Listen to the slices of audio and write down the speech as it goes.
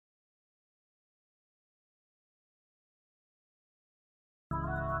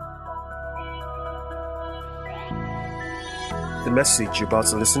The message you're about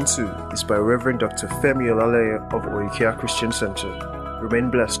to listen to is by Reverend Dr. Femi Olaleye of Oikea Christian Center.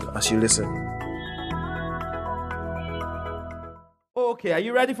 Remain blessed as you listen. Okay, are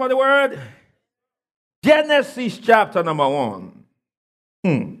you ready for the word? Genesis chapter number 1.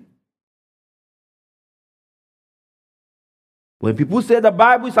 When people say the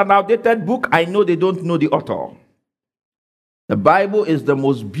Bible is an outdated book, I know they don't know the author. The Bible is the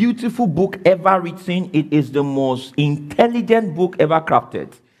most beautiful book ever written. It is the most intelligent book ever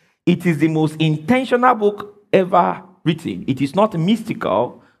crafted. It is the most intentional book ever written. It is not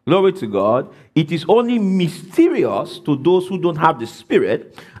mystical. Glory to God. It is only mysterious to those who don't have the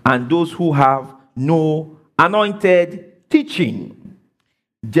Spirit and those who have no anointed teaching.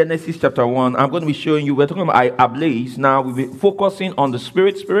 Genesis chapter 1. I'm going to be showing you. We're talking about ablaze. Now we'll be focusing on the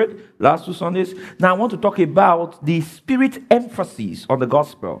Spirit. Last 2 Sundays. Now I want to talk about the Spirit emphasis on the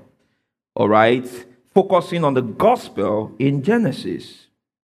gospel. All right. Focusing on the gospel in Genesis.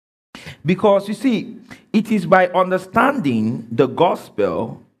 Because you see, it is by understanding the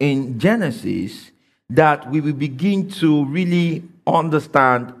gospel in Genesis that we will begin to really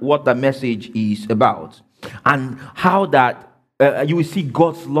understand what the message is about and how that you will see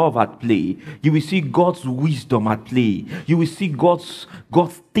God's love at play. You will see God's wisdom at play. You will see God's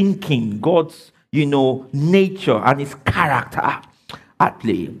thinking, God's nature and His character at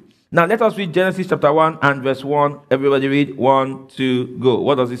play. Now let us read Genesis chapter 1 and verse 1. Everybody read 1, 2, go.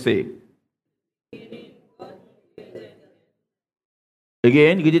 What does it say?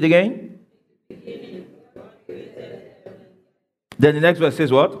 Again, you get it again? Then the next verse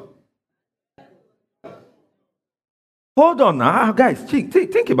says what? Hold on now, guys,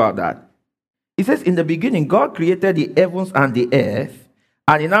 think about that. It says, in the beginning, God created the heavens and the earth.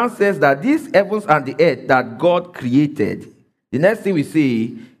 And it now says that these heavens and the earth that God created. The next thing we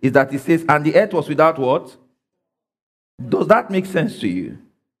see is that it says, and the earth was without what? Does that make sense to you?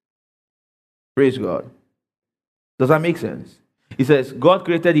 Praise God. Does that make sense? It says, God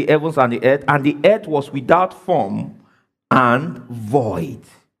created the heavens and the earth was without form and void.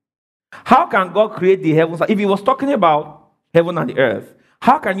 How can God create the heavens? If He was talking about heaven and the earth,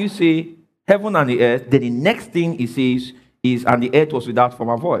 how can you say heaven and the earth? Then the next thing He says is, and the earth was without form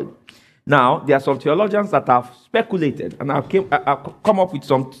and void. Now, there are some theologians that have speculated, and I've come up with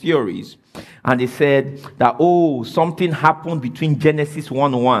some theories, and they said that, something happened between Genesis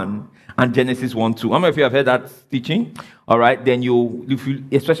 1:1 and Genesis 1:2. How many of you have heard that teaching? All right, then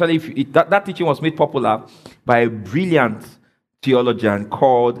especially if that teaching was made popular by a brilliant theologian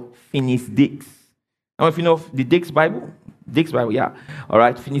called Finis Dix. I don't know if you know the Dix Bible. Dix Bible, yeah. All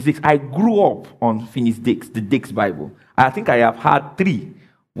right, Finis Dix. I grew up on Finis Dix, the Dix Bible. I think I have had 3,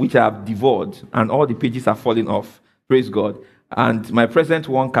 which I have devoured, and all the pages are falling off. Praise God. And my present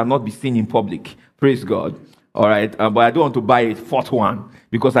one cannot be seen in public. Praise God. All right, but I don't want to buy a 4th one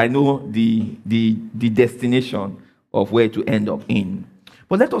because I know the destination of where to end up in.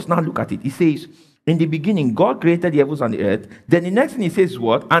 But let us now look at it. It says, in the beginning, God created the heavens and the earth. Then the next thing He says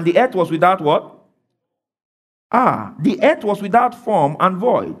what? And the earth was without what? The earth was without form and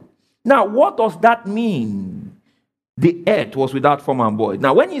void. Now, what does that mean? The earth was without form and void.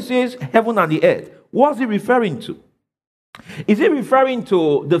 Now, when He says heaven and the earth, what's He referring to? Is He referring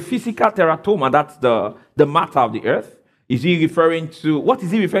to the physical teratoma, that's the matter of the earth? Is He referring to, what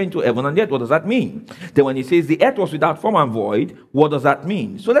is He referring to, heaven and earth? What does that mean? Then when He says the earth was without form and void, what does that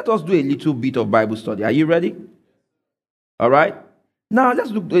mean? So let us do a little bit of Bible study. Are you ready? All right. Now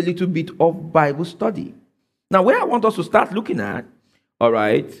let's look at a little bit of Bible study. Now where I want us to start looking at, all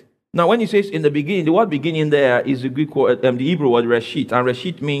right. Now when He says in the beginning, the word beginning there is the Greek word, the Hebrew word reshit, and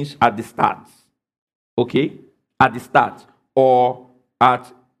reshit means at the start. Okay? At the start, or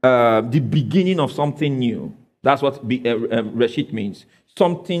at the beginning of something new. That's what Reshit means.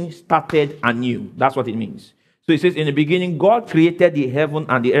 Something started anew. That's what it means. So it says, in the beginning, God created the heaven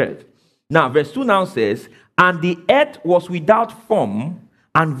and the earth. Now, verse 2 now says, and the earth was without form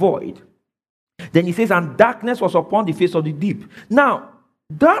and void. Then He says, and darkness was upon the face of the deep. Now,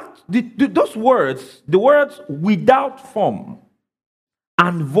 those words, the words without form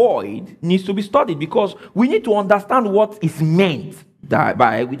and void needs to be studied because we need to understand what is meant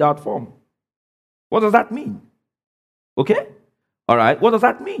by without form. What does that mean? Okay? All right. What does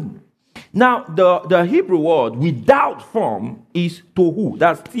that mean? Now, the Hebrew word without form is tohu.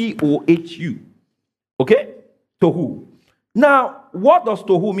 That's Tohu. Okay? Tohu. Now, what does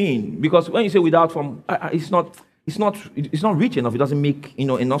tohu mean? Because when you say without form, it's not rich enough. It doesn't make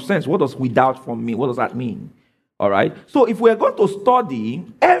enough sense. What does without form mean? What does that mean? All right. So if we're going to study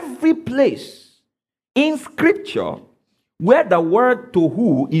every place in Scripture where the word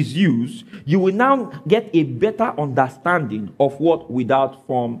tohu is used, you will now get a better understanding of what without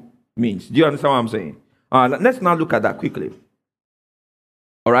form means. Do you understand what I'm saying? Let's now look at that quickly.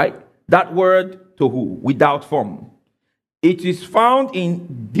 All right? That word tohu, without form. It is found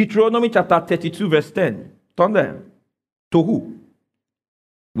in Deuteronomy chapter 32, verse 10. Turn there. Tohu.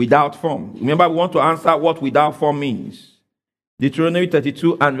 Without form. Remember, we want to answer what without form means. Deuteronomy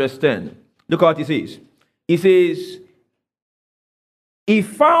 32 and verse 10. Look at what it says. It says, he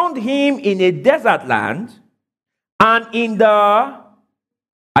found him in a desert land and in the, are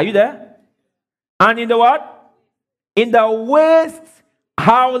you there? And in the what? In the waste,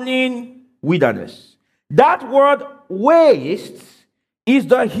 howling wilderness. That word waste is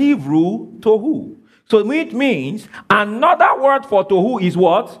the Hebrew tohu. So it means another word for tohu is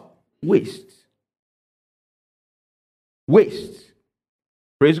what? Waste. Waste.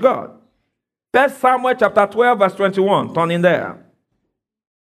 Praise God. 1 Samuel chapter 12 verse 21. Turn in there.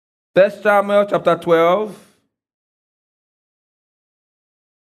 1 Samuel chapter 12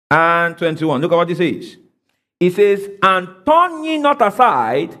 and 21. Look at what it says. It says, and turn ye not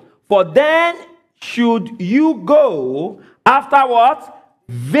aside, for then should you go after what?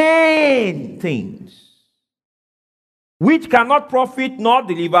 Vain things, which cannot profit nor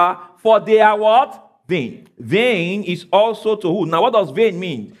deliver, for they are what? Vain. Vain is also tohu. Now, what does vain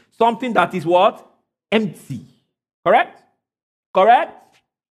mean? Something that is what? Empty. Correct? Correct?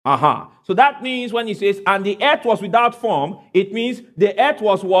 So that means when he says, and the earth was without form, it means the earth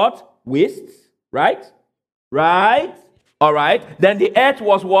was what? Waste. Right? Right? All right. Then the earth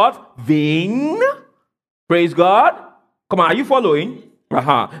was what? Vain. Praise God. Come on, are you following?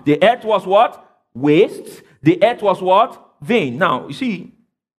 The earth was what? Waste. The earth was what? Vain. Now, you see,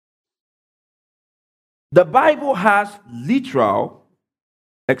 the Bible has literal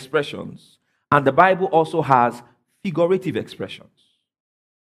expressions, and the Bible also has figurative expressions.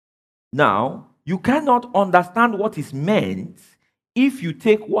 Now, you cannot understand what is meant if you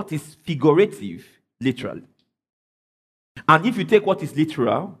take what is figurative literally. And if you take what is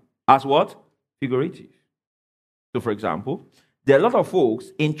literal as what? Figurative. So, for example, there are a lot of folks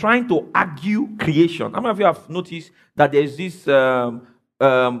in trying to argue creation. How many of you have noticed that there's this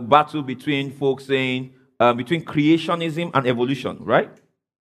battle between folks saying, between creationism and evolution, right?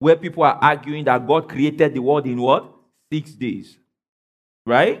 Where people are arguing that God created the world in what? 6 days.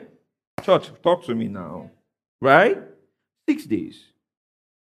 Right? Church, talk to me now. Right? 6 days.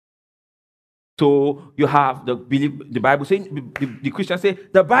 So you have the Bible saying, the Christians say,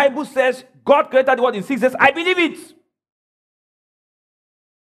 the Bible says God created the world in 6 days. I believe it.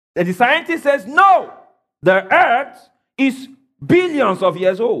 And the scientist says, no, the earth is billions of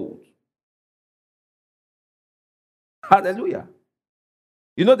years old. Hallelujah.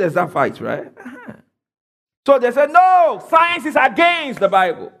 You know there's that fight, right? So they said, no, science is against the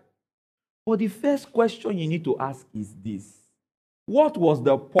Bible. But the first question you need to ask is this. What was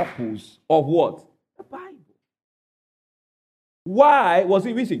the purpose of what? The Bible. Why was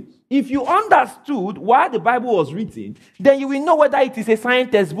it written? If you understood why the Bible was written, then you will know whether it is a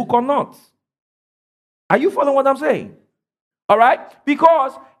science textbook or not. Are you following what I'm saying? All right?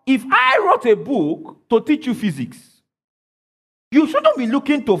 Because if I wrote a book to teach you physics, you shouldn't be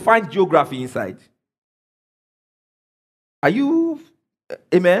looking to find geography inside. Are you?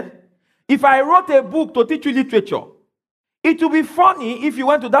 Amen? If I wrote a book to teach you literature, it would be funny if you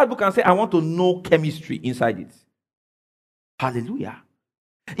went to that book and said, I want to know chemistry inside it. Hallelujah.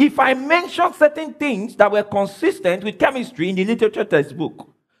 If I mentioned certain things that were consistent with chemistry in the literature textbook,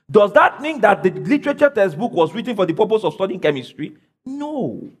 does that mean that the literature textbook was written for the purpose of studying chemistry?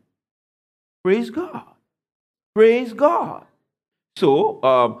 No. Praise God. Praise God.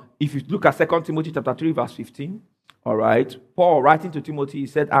 So, if you look at 2 Timothy chapter 3, verse 15, all right, Paul writing to Timothy, he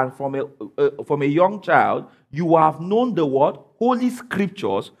said, and from a young child, you have known the word, Holy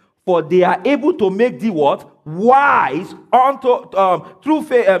Scriptures, for they are able to make thee what? Wise through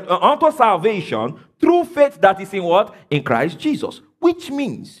faith, unto salvation, through faith that is in what? In Christ Jesus. Which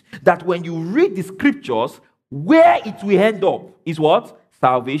means that when you read the Scriptures, where it will end up is what?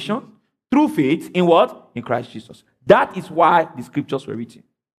 Salvation, through faith in what? In Christ Jesus. That is why the Scriptures were written.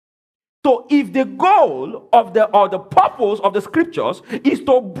 So if the goal of the purpose of the Scriptures is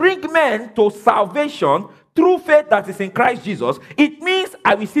to bring men to salvation through faith that is in Christ Jesus, it means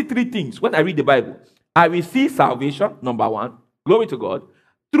I will see three things when I read the Bible. I will see salvation, number one, glory to God,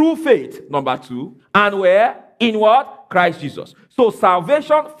 through faith, number two, and where? In what? Christ Jesus. So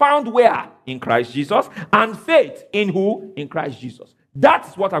salvation found where? In Christ Jesus, and faith in who? In Christ Jesus.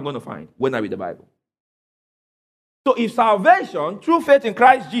 That's what I'm going to find when I read the Bible. So if salvation through faith in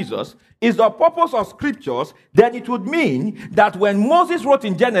Christ Jesus is the purpose of scriptures, then it would mean that when Moses wrote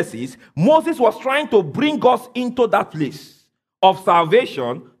in Genesis, Moses was trying to bring us into that place of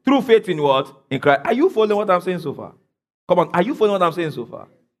salvation through faith in what? In Christ. Are you following what I'm saying so far? Come on, are you following what I'm saying so far?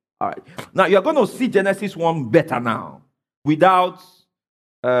 All right. Now you're going to see Genesis 1 better now without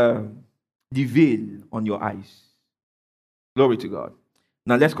the veil on your eyes. Glory to God.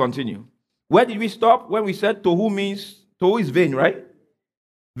 Now let's continue. Where did we stop? When we said tohu is vain, right?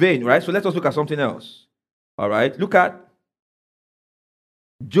 Vain, right? So let us look at something else. All right. Look at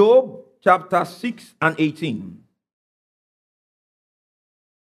Job chapter 6 and 18.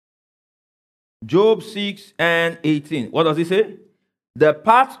 Job 6 and 18. What does it say? The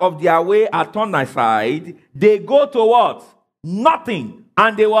paths of their way are turned aside. They go to what? Nothing.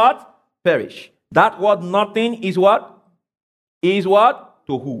 And they what? Perish. That word nothing is what? Is what?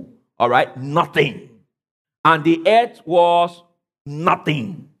 Tohu. All right, nothing. And the earth was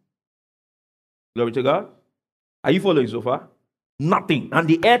nothing. Glory to God. Are you following so far? Nothing. And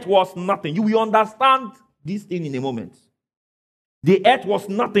the earth was nothing. You will understand this thing in a moment. The earth was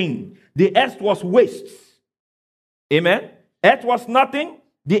nothing. The earth was waste. Amen. Earth was nothing.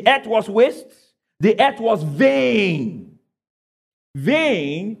 The earth was waste. The earth was vain.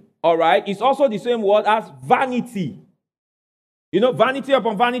 Vain, all right, is also the same word as vanity. You know, vanity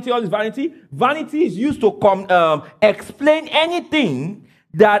upon vanity, all is vanity. Vanity is used to explain anything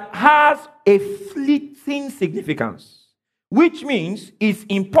that has a fleeting significance, which means its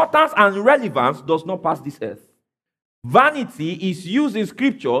importance and relevance does not pass this earth. Vanity is used in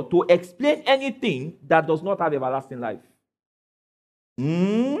scripture to explain anything that does not have everlasting life.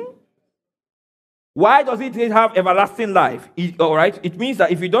 Why does it have everlasting life? All right, it means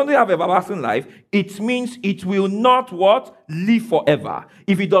that if it doesn't have everlasting life, it means it will not what? Live forever.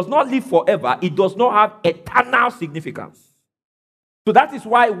 If it does not live forever, it does not have eternal significance. So that is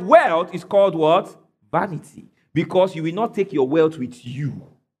why wealth is called what? Vanity. Because you will not take your wealth with you.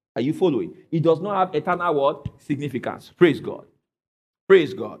 Are you following? It does not have eternal what? Significance. Praise God.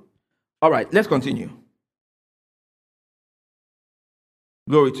 Praise God. All right, let's continue.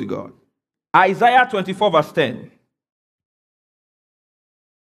 Glory to God. Isaiah 24 verse 10.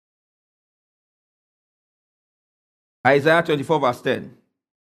 Isaiah 24 verse 10.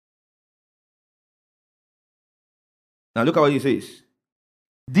 Now look at what he says.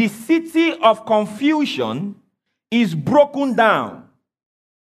 The city of confusion is broken down.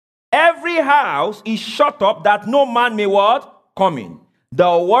 Every house is shut up that no man may what? Come in.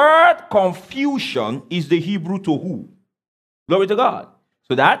 The word confusion is the Hebrew tohu. Glory to God.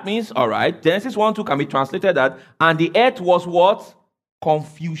 So that means, all right, Genesis 1:2 can be translated that, and the earth was what?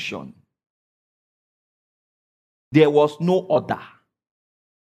 Confusion. There was no order.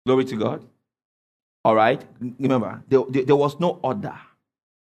 Glory to God. All right, remember, there was no order.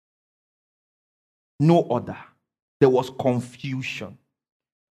 No order. There was confusion.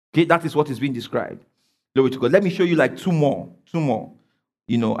 Okay, that is what is being described. Glory to God. Let me show you like two more.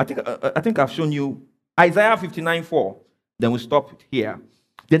 You know, I think I've shown you Isaiah 59:4. Then we stop it here.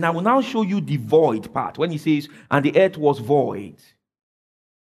 Then I will now show you the void part. When he says, and the earth was void.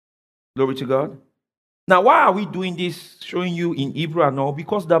 Glory to God. Now, why are we doing this, showing you in Hebrew and all?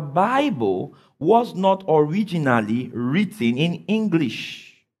 Because the Bible was not originally written in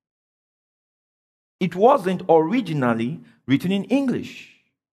English. It wasn't originally written in English.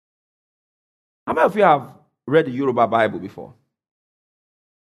 How many of you have read the Yoruba Bible before?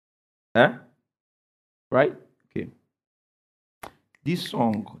 Right? Okay. There's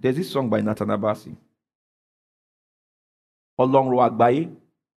this song by Nathan Abasi. Olorun Agbaye.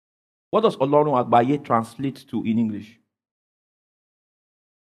 What does Olorun Agbaye translate to in English?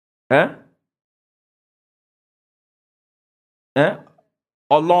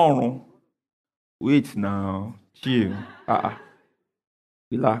 Olorun. Wait now. Chill.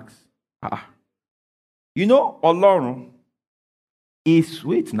 Relax. You know, Olorun is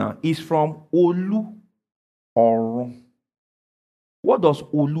from Olu Orun. What does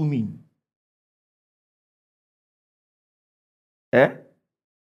Olu mean?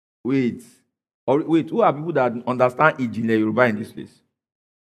 Wait, who are people that understand Ijinle Yoruba in this place?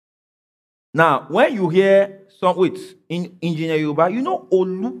 Now, when you hear in Ijinle Yoruba, you know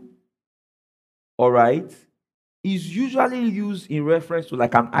Olu, all right, is usually used in reference to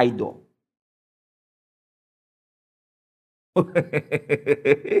like an idol. You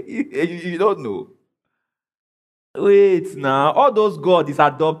don't know. Wait now, all those gods is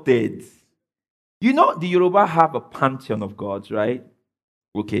adopted. You know, the Yoruba have a pantheon of gods, right?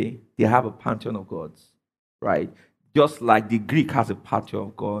 Okay, they have a pantheon of gods, right? Just like the Greek has a pantheon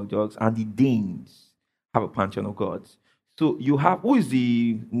of gods, and the Danes have a pantheon of gods. So you have, who is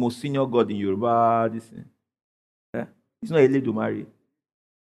the most senior god in Yoruba? This thing? Yeah? It's not Eledumare.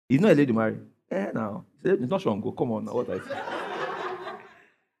 It's not Eledumare. Now. It's not Shango. Come on, now, what I say.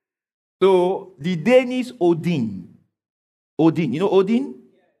 So the Danish Odin. Odin, you know Odin?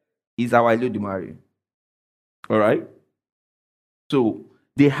 Is our Eledumare. All right? So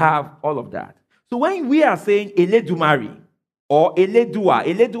they have all of that. So when we are saying Eledumare or Eledua,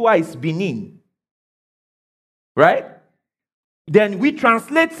 Eledua is Benin. Right? Then we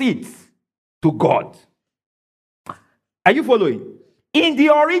translate it to God. Are you following? In the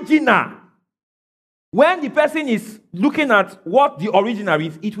original, when the person is looking at what the original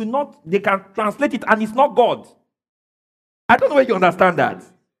is, it will not, they can translate it and it's not God. I don't know if you understand that.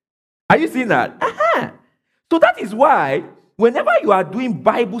 Are you seeing that? So that is why whenever you are doing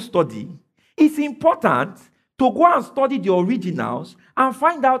Bible study, it's important to go and study the originals and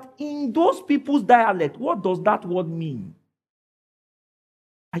find out in those people's dialect, what does that word mean?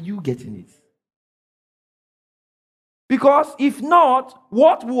 Are you getting it? Because if not,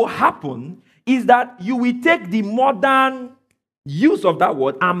 what will happen is that you will take the modern use of that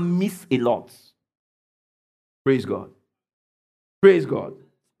word and miss a lot. Praise God. Praise God.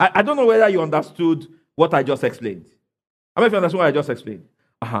 I don't know whether you understood what I just explained. I mean, if you understand what I just explained.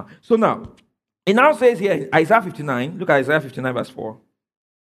 So now, it now says here, Isaiah 59, look at Isaiah 59 verse 4.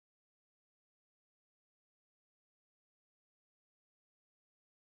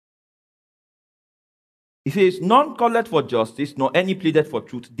 It says, none calleth for justice, nor any pleaded for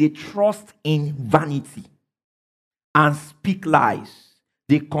truth. They trust in vanity and speak lies.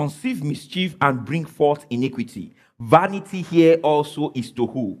 They conceive mischief and bring forth iniquity. Vanity here also is to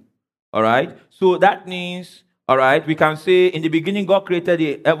who? All right? So that means, all right, we can say in the beginning God created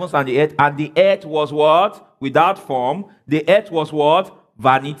the heavens and the earth was what? Without form. The earth was what?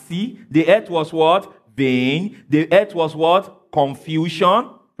 Vanity. The earth was what? Vain. The earth was what? Confusion.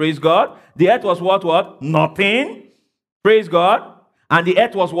 Praise God. The earth was what? Nothing. Praise God. And the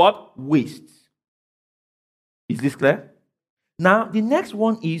earth was what? Waste. Is this clear? Now, the next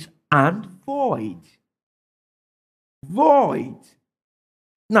one is and void. Void.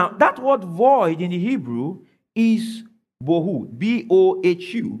 Now, that word void in the Hebrew is bohu.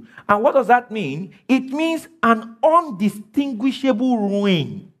 B-O-H-U. And what does that mean? It means an undistinguishable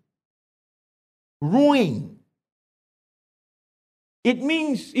ruin. Ruin. It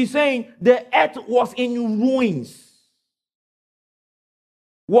means, he's saying, the earth was in ruins.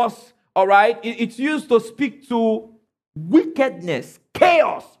 Was, all right, it's used to speak to wickedness,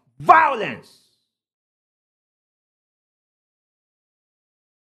 chaos, violence.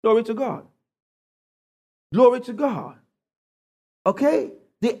 Glory to God. Glory to God. Okay?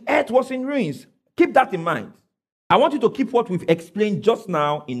 The earth was in ruins. Keep that in mind. I want you to keep what we've explained just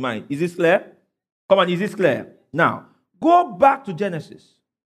now in mind. Is this clear? Come on, is this clear? Now, go back to Genesis.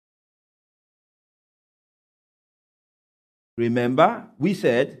 Remember, we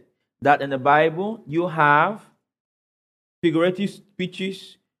said that in the Bible, you have figurative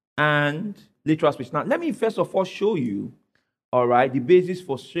speeches and literal speech. Now, let me first of all show you, all right, the basis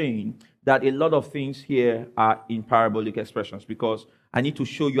for saying that a lot of things here are in parabolic expressions, because I need to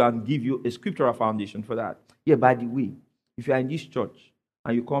show you and give you a scriptural foundation for that. Yeah, by the way, if you are in this church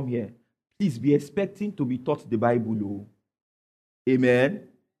and you come here, please be expecting to be taught the Bible. Oh. Amen.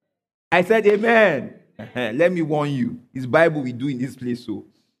 I said amen. Let me warn you. It's Bible we do in this place. So,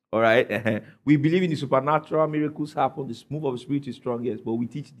 all right. We believe in the supernatural, miracles happen, the move of the Spirit is strong, yes, but we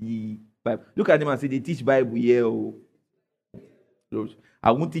teach the Bible. Look at them and say they teach Bible here. Oh.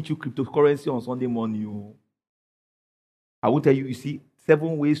 I won't teach you cryptocurrency on Sunday morning. Oh. I won't tell you, you see,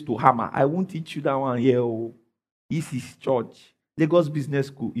 7 ways to hammer. I won't teach you that one here. Oh. This is church. Lagos Business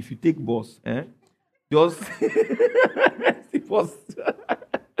School. If you take boss, just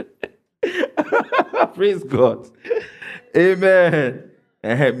praise God. Amen.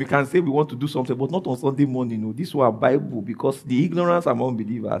 We can say we want to do something, but not on Sunday morning. No. This was Bible, because the ignorance among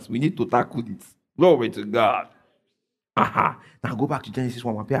believers, we need to tackle it. Glory to God. Now go back to Genesis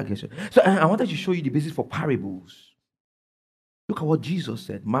 1. Pay attention. So I wanted to show you the basis for parables. Look at what Jesus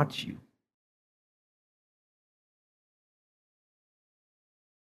said. Matthew.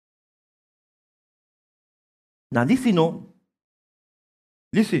 Now listen, no.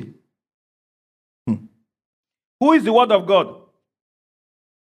 Listen. Who is the Word of God?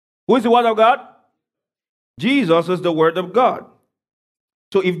 Who is the Word of God? Jesus is the Word of God.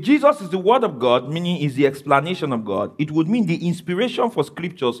 So if Jesus is the Word of God, meaning is the explanation of God, it would mean the inspiration for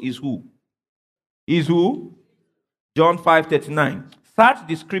scriptures is who? Is who? John 5:39. Search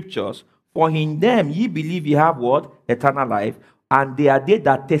the scriptures, for in them ye believe ye have what? Eternal life, and they are they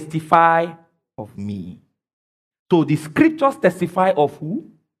that testify of me. So the scriptures testify of who?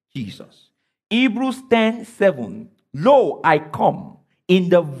 Jesus. Hebrews 10:7. Lo, I come. In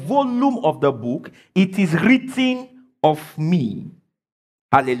the volume of the book, it is written of me.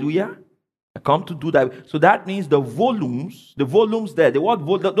 Hallelujah. I come to do that. So that means the volumes there, the word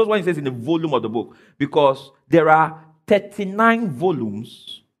volume, that's why it says in the volume of the book, because there are 39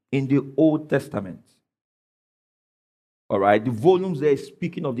 volumes in the Old Testament. All right, the volumes there is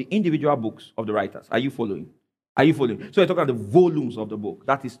speaking of the individual books of the writers. Are you following? Are you following? So you're talking about the volumes of the book.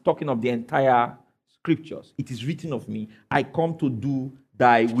 That is talking of the entire scriptures. It is written of me. I come to do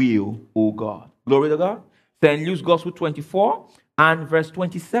thy will, O God. Glory to God. St. Luke's Gospel 24 and verse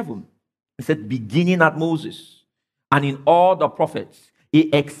 27. It said, beginning at Moses and in all the prophets, he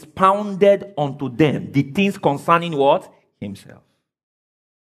expounded unto them the things concerning what? Himself.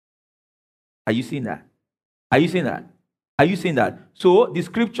 Are you seeing that? Are you seeing that? Are you seeing that? So the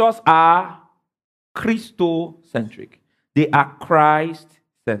scriptures are Christocentric. They are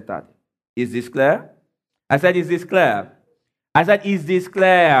Christ-centered. Is this clear? I said, is this clear? I said, is this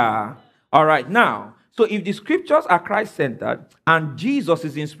clear? All right, now, so if the scriptures are Christ-centered and Jesus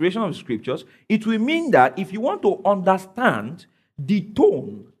is the inspiration of the scriptures, it will mean that if you want to understand the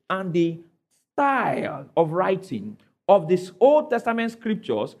tone and the style of writing of this Old Testament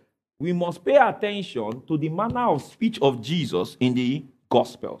scriptures, we must pay attention to the manner of speech of Jesus in the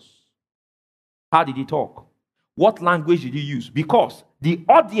Gospels. How did he talk? What language did he use? Because the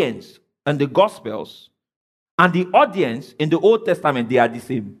audience in the Gospels and the audience in the Old Testament, they are the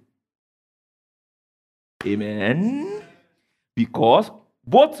same. Amen. Because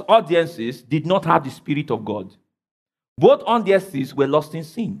both audiences did not have the Spirit of God. Both audiences were lost in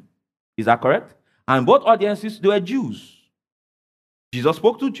sin. Is that correct? And both audiences, they were Jews. Jesus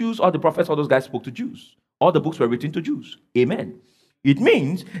spoke to Jews, all the prophets, all those guys spoke to Jews. All the books were written to Jews. Amen. It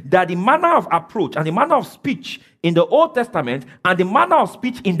means that the manner of approach and the manner of speech in the Old Testament and the manner of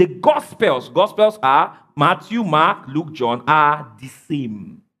speech in the Gospels are Matthew, Mark, Luke, John, are the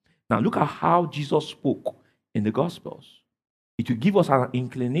same. Now look at how Jesus spoke in the Gospels. It will give us an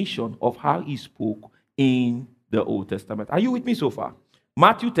inclination of how he spoke in the Old Testament. Are you with me so far?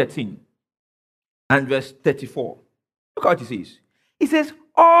 Matthew 13 and verse 34. Look what he says. He says,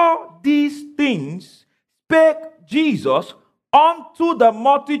 all these things spake Jesus unto the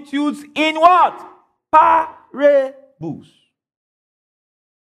multitudes in what? Parables.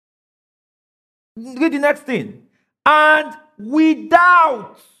 Read the next thing. And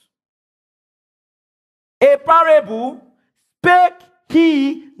without a parable spake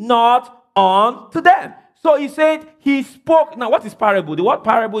he not unto them. So he said he spoke. Now what is parable? The word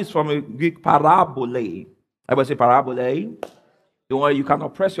parable is from a Greek parabole. Everybody say parabole. Don't worry, you can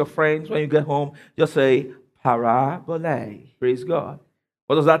oppress your friends when you get home. Just say parabole. Praise God.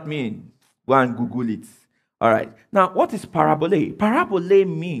 What does that mean? Go and Google it. All right. Now, what is parabole? Parabole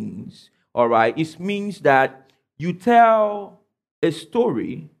means, all right, it means that you tell a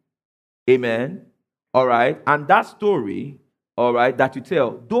story, amen, all right, and that story, all right, that you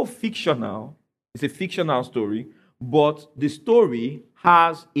tell, though fictional, it's a fictional story, but the story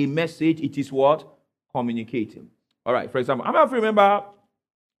has a message. It is what? Communicating. All right, for example, how many of you remember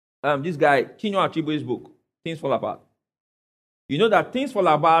this guy, Chinua Achebe's book, Things Fall Apart? You know that Things Fall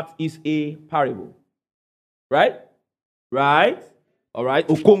Apart is a parable, right? Right? All right,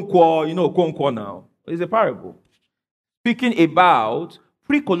 Okonkwo, you know Okonkwo now. It's a parable. Speaking about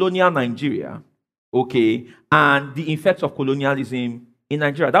pre-colonial Nigeria, okay, and the effects of colonialism in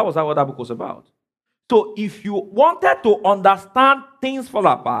Nigeria. That was what that book was about. So if you wanted to understand Things Fall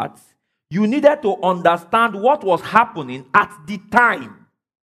Apart, you needed to understand what was happening at the time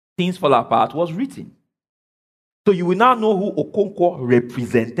Things Fall Apart was written. So you will now know who Okonkwo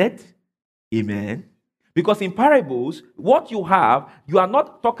represented. Amen. Because in parables, what you have, you are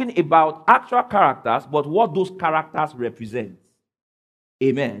not talking about actual characters, but what those characters represent.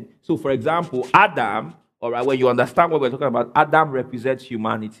 Amen. So for example, Adam, all right, when you understand what we're talking about, Adam represents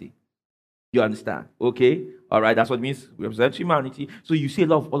humanity. You understand? Okay? All right, that's what it means, represents humanity. So you see a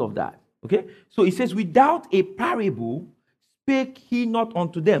lot of all of that. Okay? So it says, without a parable, spake he not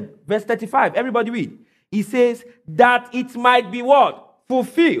unto them. Verse 35, everybody read. He says, that it might be what?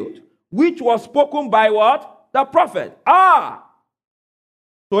 Fulfilled. Which was spoken by what? The prophet.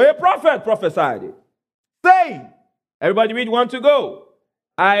 So a prophet prophesied it. Saying, everybody read 1 to go.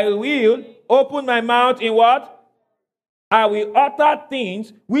 I will open my mouth in what? I will utter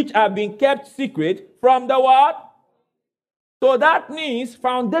things which have been kept secret from the what? So that means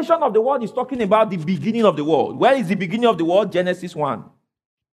foundation of the world is talking about the beginning of the world. Where is the beginning of the world? Genesis 1.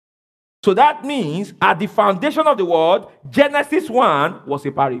 So that means at the foundation of the world, Genesis 1 was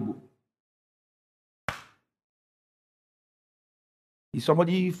a parable. Is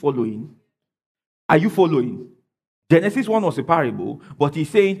somebody following? Are you following? Genesis 1 was a parable, but he's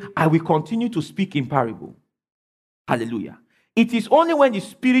saying, I will continue to speak in parable. Hallelujah. It is only when the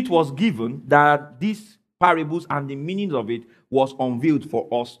Spirit was given that these parables and the meanings of it was unveiled for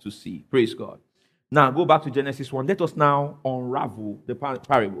us to see. Praise God. Now go back to Genesis 1. Let us now unravel the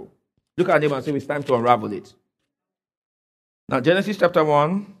parable. Look at them and say, it's time to unravel it. Now, Genesis chapter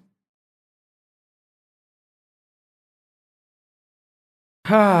 1.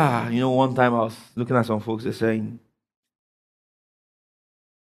 One time I was looking at some folks, they're saying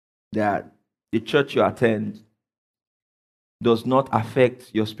that the church you attend does not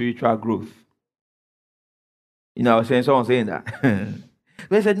affect your spiritual growth. I was saying, someone saying that.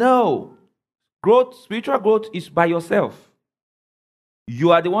 They said, no, spiritual growth is by yourself.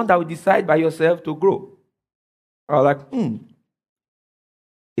 You are the one that will decide by yourself to grow. I was like,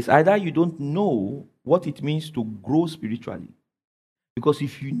 It's either you don't know what it means to grow spiritually. Because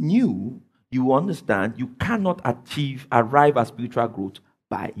if you knew, you understand you cannot arrive at spiritual growth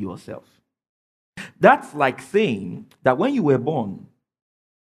by yourself. That's like saying that when you were born,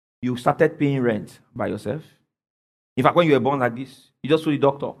 you started paying rent by yourself. In fact, when you were born like this, you just told the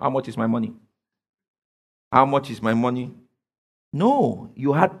doctor, how much is my money? How much is my money? No,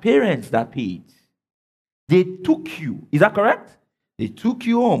 you had parents that paid. They took you. Is that correct? They took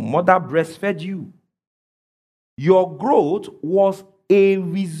you home. Mother breastfed you. Your growth was a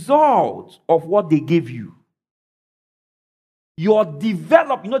result of what they gave you. Your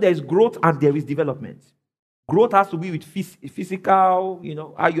development, there is growth and there is development. Growth has to be with physical,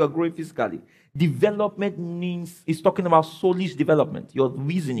 how you are growing physically. Development means, it's talking about soulish development, your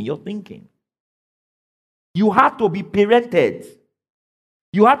reasoning, your thinking. You have to be parented.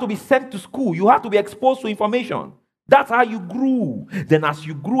 You have to be sent to school. You have to be exposed to information. That's how you grew. Then as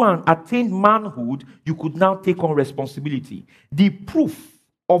you grew and attained manhood, you could now take on responsibility. The proof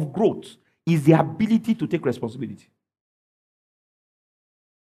of growth is the ability to take responsibility.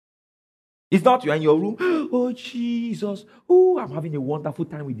 It's not you in your room, oh Jesus, oh, I'm having a wonderful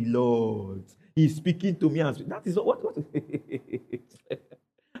time with the Lord. He's speaking to me. That is what?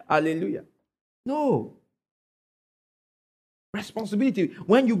 Hallelujah. No. Responsibility.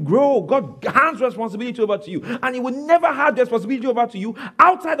 When you grow, God hands responsibility over to you. And He will never hand responsibility over to you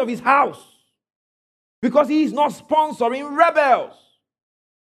outside of His house. Because He is not sponsoring rebels.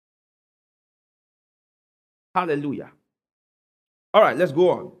 Hallelujah. All right, let's go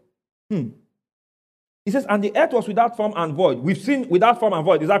on. He says, and the earth was without form and void. We've seen without form and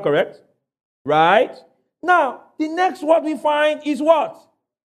void. Is that correct? Right? Now, the next word we find is what?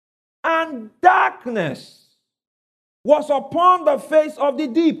 And darkness was upon the face of the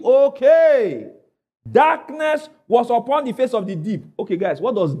deep. Okay. Darkness was upon the face of the deep. Okay, guys,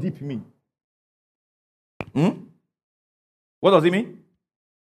 what does deep mean? What does it mean?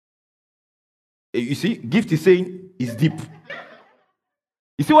 You see, gift is saying it's deep.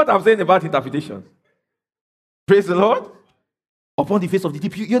 You see what I'm saying about interpretation? Praise the Lord. Upon the face of the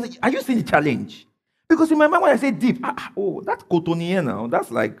deep. Are you seeing the challenge? Because in my mind, when I say deep, that's cotoneer now.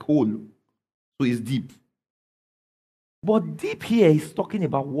 That's like hole. So it's deep. But deep here is talking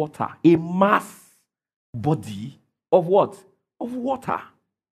about water. A mass body of what? Of water.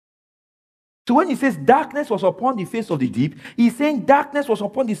 So when he says darkness was upon the face of the deep, he's saying darkness was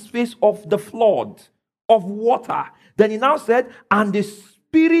upon the face of the flood of water. Then he now said, and the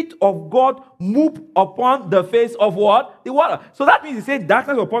Spirit of God moved upon the face of what? The water. So that means he said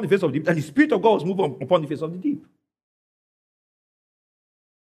darkness was upon the face of the deep, and the Spirit of God was moved upon the face of the deep.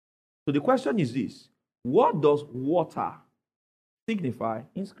 So the question is this: what does water signify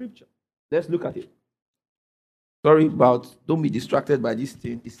in Scripture? Let's look at it. Sorry about, don't be distracted by this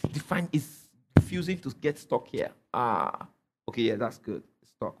thing. It's refusing to get stuck here. Okay, yeah, that's good.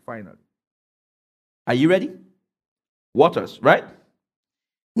 It's stuck, finally. Are you ready? Waters, right?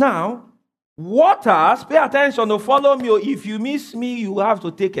 Now, waters, pay attention to follow me. If you miss me, you have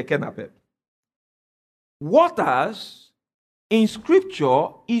to take a kenapep. Waters in Scripture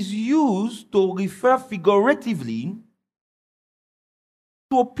is used to refer figuratively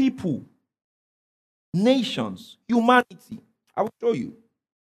to people, nations, humanity. I will show you.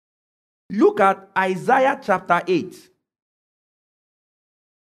 Look at Isaiah chapter 8.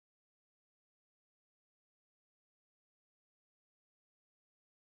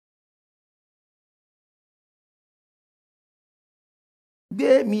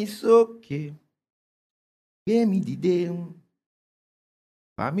 Gbé mi sókè, gbé mi dìde,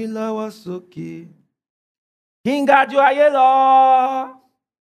 fà mí lọ́wọ́ sókè, kí n ga jù ayé lọ.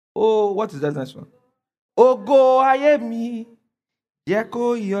 Oh, what is that next one? Ògo ayé mi, jẹ́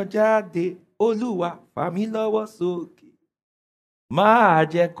kó yọ jáde, Olúwa, fà mí lọ́wọ́ sókè. Máa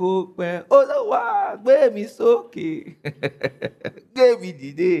jẹ́ kó pẹ́, Olúwa gbé mi sókè, gbé mi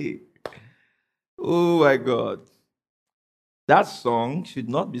dìde. Oh my God. That song should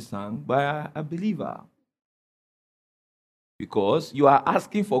not be sung by a believer. Because you are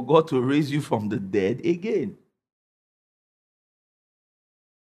asking for God to raise you from the dead again.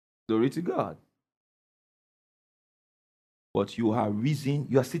 Glory to God. But you are risen,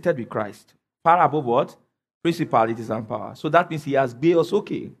 you are seated with Christ. Far above what? Principalities and power. So that means he has made us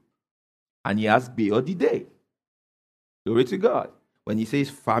okay. And he has made us the day. Glory to God. When he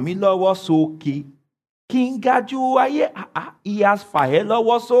says, Famila was okay, King Gaju aye, he has Fahela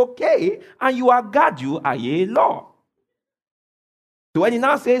was okay, and you are Gaju aye law. So when he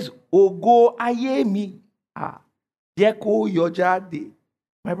now says, Ogo aye mi, Jeko yojade,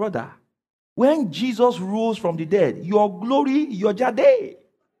 my brother, when Jesus rose from the dead, your glory, yojade.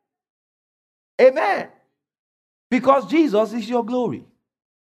 Amen. Because Jesus is your glory.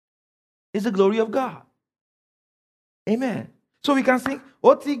 It's the glory of God. Amen. So we can sing,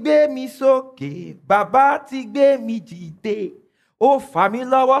 O ti gbé mi sókè, Baba ti gbé mi dìde, Ó fà mí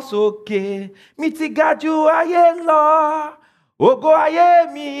lọ́wọ́ sókè, mi ti ga jù ayé lọ, ògo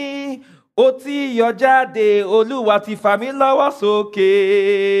ayé mi, ó ti yọ jáde, Olúwa ti fà mí lọ́wọ́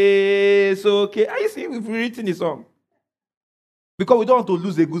sókè, sókè. Are you seeing we've written the song? Because we don't want to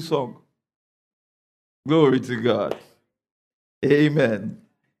lose a good song. Glory to God. Amen.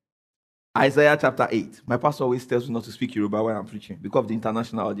 Isaiah chapter 8. My pastor always tells me not to speak Yoruba when I'm preaching because of the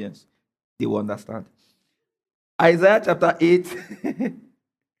international audience. They will understand. Isaiah chapter 8.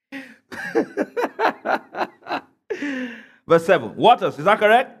 Verse 7. Waters, is that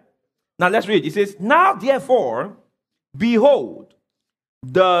correct? Now let's read. It says, Now therefore, behold,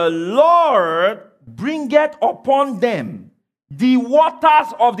 the Lord bringeth upon them the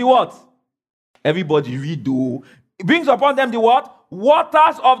waters of the what? Everybody read though. It brings upon them the what?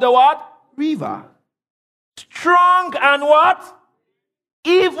 Waters of the what? River. Strong and what?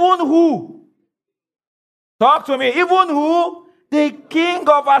 Even who? Talk to me. Even who? The king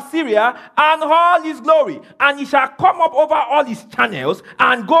of Assyria and all his glory. And he shall come up over all his channels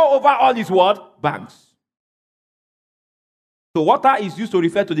and go over all his what? Banks. So water is used to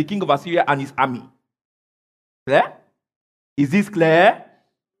refer to the king of Assyria and his army. Clear? Is this clear?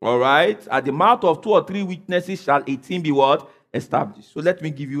 All right. At the mouth of 2 or 3 witnesses shall a thing be what? Established. So let me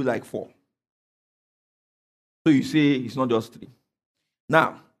give you like 4. So you say it's not just 3.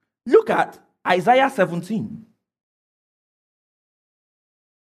 Now, look at Isaiah 17.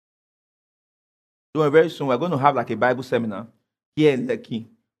 So very soon we're going to have like a Bible seminar here in Lekki.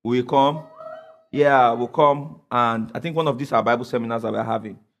 We'll come. Yeah, we'll come. And I think one of these are Bible seminars that we're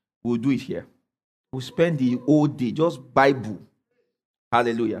having. We'll do it here. We'll spend the whole day just Bible.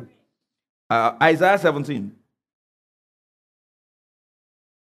 Hallelujah. Isaiah 17.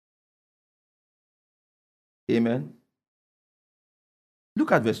 Amen.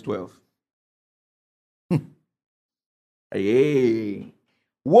 Look at verse 12. Hey.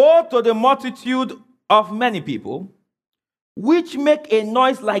 Woe to the multitude of many people, which make a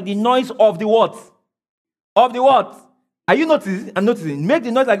noise like the noise of the what? Of the what? Are you noticing? I'm noticing. Make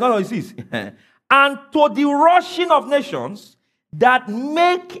the noise like God sees. And to the rushing of nations that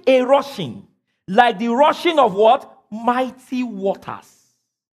make a rushing, like the rushing of what? Mighty waters.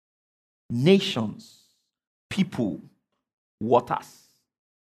 Nations. People, waters.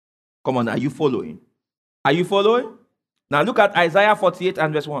 Come on, are you following? Are you following? Now look at Isaiah 48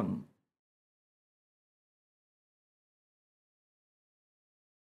 and verse 1.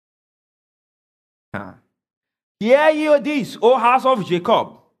 Hear ye this, O house of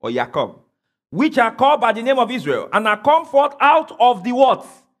Jacob, or Jacob, which are called by the name of Israel, and are come forth out of the what?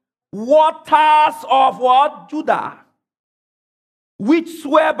 Waters of what? Judah. Which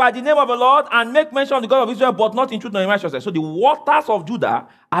swear by the name of the Lord and make mention of the God of Israel, but not in truth nor in righteousness. So the waters of Judah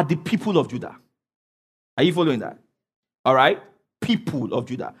are the people of Judah. Are you following that? All right? People of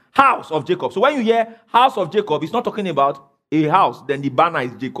Judah. House of Jacob. So when you hear house of Jacob, it's not talking about a house, then the banner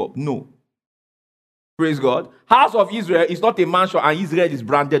is Jacob. No. Praise God. House of Israel is not a mansion and Israel is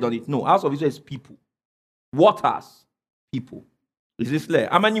branded on it. No. House of Israel is people. Waters. People. Is this clear?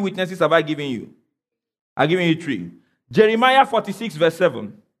 How many witnesses have I given you? I've given you 3. Jeremiah 46 verse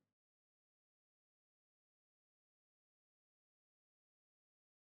 7.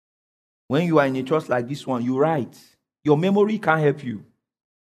 When you are in a church like this one, you write. Your memory can't help you.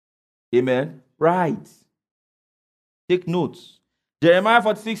 Amen. Write. Take notes. Jeremiah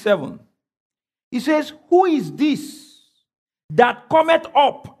 46 7. He says, Who is this that cometh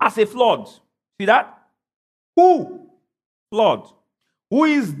up as a flood? See that? Who? Flood. Who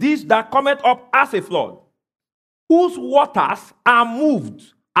is this that cometh up as a flood? whose waters are moved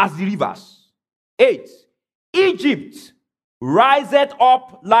as the rivers. 8. Egypt riseth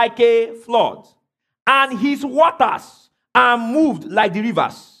up like a flood, and his waters are moved like the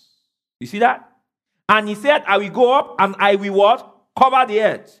rivers. You see that? And he said, I will go up and I will what? Cover the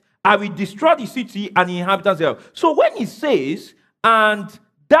earth. I will destroy the city and the inhabitants thereof. So when he says, and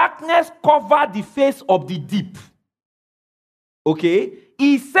darkness covered the face of the deep, okay,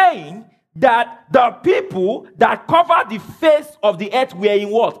 he's saying that the people that covered the face of the earth were in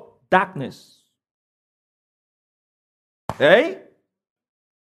what? Darkness. Okay?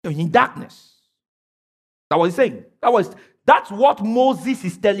 In darkness. That's what he's saying. That's what Moses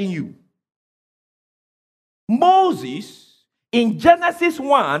is telling you. Moses, in Genesis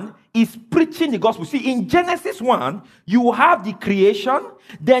 1, is preaching the gospel. See, in Genesis 1, you have the creation,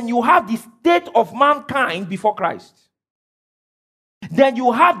 then you have the state of mankind before Christ. Then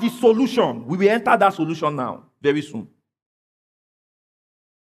you have the solution. We will enter that solution now, very soon.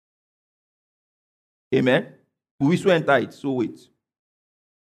 Amen? We will soon enter it, so wait.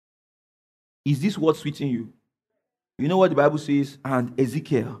 Is this what's sweeting you? You know what the Bible says? And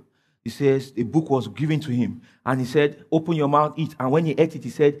Ezekiel, he says, a book was given to him. And he said, open your mouth, eat. And when he ate it, he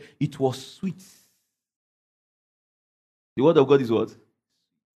said, it was sweet. The word of God is what?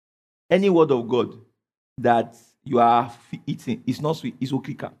 Any word of God that you are eating, it's not sweet. It's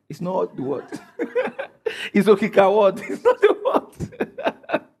okika. It's not the word. It's okika word. It's not the word.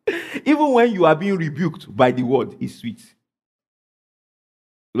 Even when you are being rebuked by the word, it's sweet.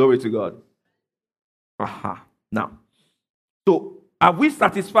 Glory to God. Aha. Now, so have we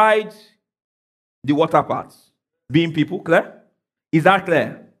satisfied the water parts? Being people, clear? Is that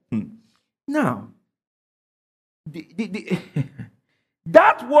clear? Now,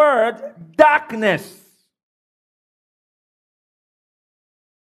 that word darkness,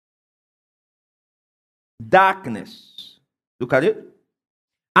 look at it.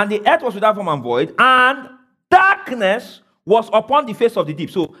 And the earth was without form and void, and darkness was upon the face of the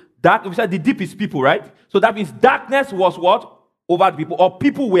deep. So that we said the deep is people, right? So that means darkness was what? Over the people, or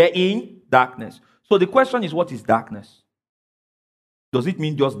people were in darkness. So the question is, what is darkness? Does it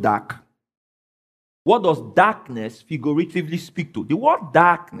mean just dark? What does darkness figuratively speak to? The word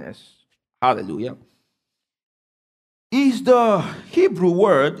darkness, hallelujah, is the Hebrew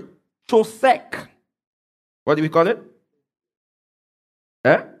word chosek. What do we call it?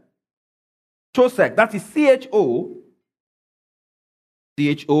 Chosek. That is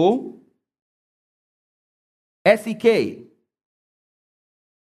CHOSEK.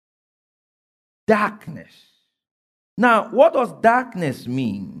 Darkness. Now, what does darkness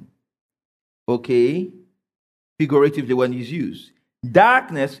mean? Okay. Figuratively, when it's used.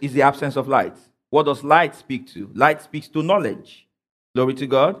 Darkness is the absence of light. What does light speak to? Light speaks to knowledge. Glory to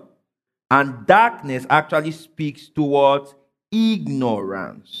God. And darkness actually speaks towards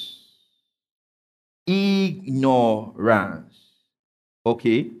ignorance. Ignorance.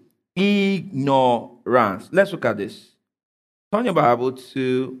 Okay. Ignorance. Let's look at this. Turn your Bible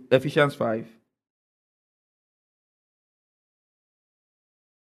to Ephesians 5.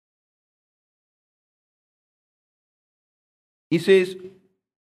 It says,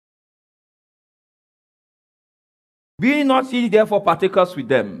 be not ye therefore partakers with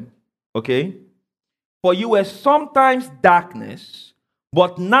them. Okay? For you were sometimes darkness,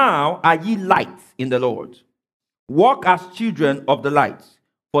 but now are ye light in the Lord. Walk as children of the light.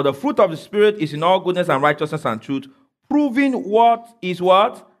 For the fruit of the Spirit is in all goodness and righteousness and truth, proving what is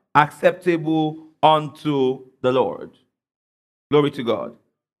what? Acceptable unto the Lord. Glory to God.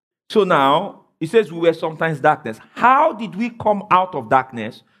 So now, it says we were sometimes darkness. How did we come out of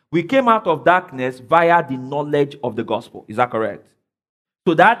darkness? We came out of darkness via the knowledge of the gospel. Is that correct?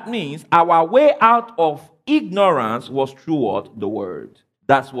 So that means our way out of ignorance was through what? The word.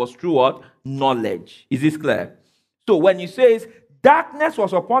 That was through what? Knowledge. Is this clear? So when he says darkness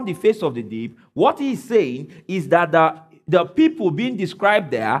was upon the face of the deep, what he's saying is that the people being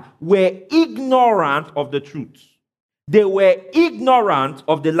described there were ignorant of the truth. They were ignorant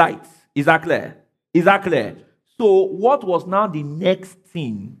of the light. Is that clear? Is that clear? So what was now the next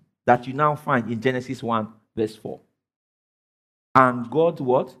thing that you now find in Genesis 1 verse 4? And God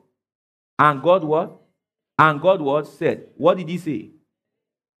what? And God what? And God what said? What did he say?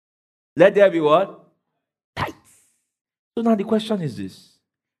 Let there be what? Light. So now the question is this.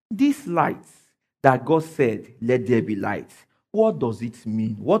 This light that God said, let there be light. What does it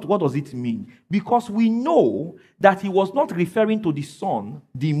mean? What does it mean? Because we know that he was not referring to the sun,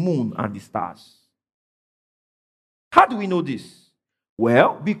 the moon, and the stars. How do we know this?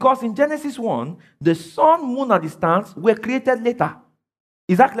 Well, because in Genesis 1, the sun, moon, and the stars were created later.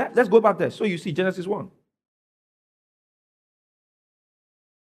 Is that clear? Let's go back there. So you see Genesis 1.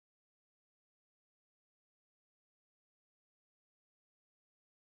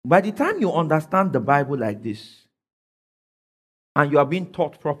 by the time you understand the Bible like this, and you are being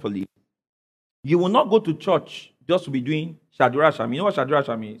taught properly, you will not go to church just to be doing Shadrach Sham. You know what Shadrach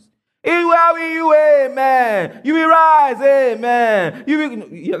Sham is? You, amen. You will rise, amen.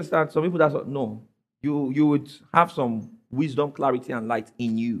 You understand? Some people that's no. You would have some wisdom, clarity, and light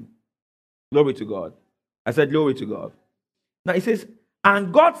in you. Glory to God. I said, glory to God. Now it says,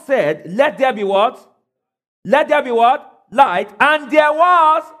 and God said, let there be what? Let there be what? Light. And there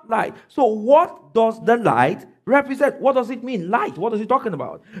was light. So what does the light represent? What does it mean? Light. What is he talking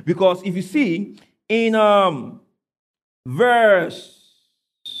about? Because if you see in verse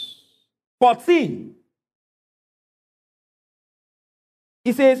 14,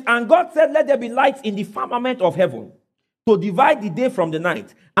 it says, and God said, let there be lights in the firmament of heaven to divide the day from the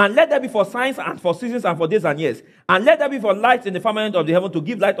night, and let there be for signs and for seasons and for days and years, and let there be for lights in the firmament of the heaven to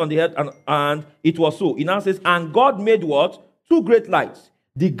give light on the earth. And it was so. It now says, and God made what? Two great lights.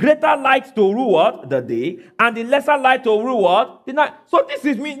 The greater light to rule what? The day, and the lesser light to rule what? The night. So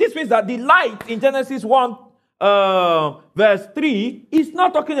this means that the light in Genesis 1 verse 3 is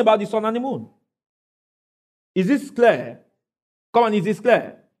not talking about the sun and the moon. Is this clear? Come on, is this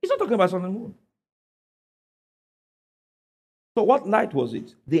clear? It's not talking about sun and moon. So what light was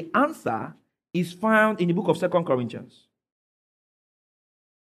it? The answer is found in the book of 2 Corinthians.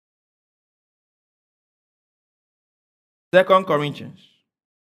 Second Corinthians.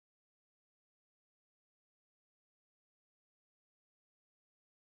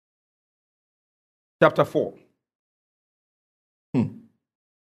 Chapter 4.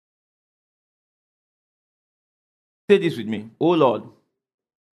 Say this with me. Oh Lord,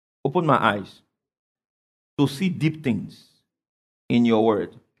 open my eyes to see deep things in your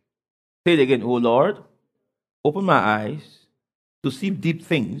word. Say it again. Oh Lord, open my eyes to see deep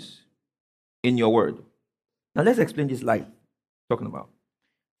things in your word. Now let's explain this light talking about.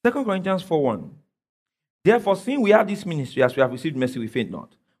 2 Corinthians 4:1. Therefore, seeing we have this ministry, as we have received mercy, we faint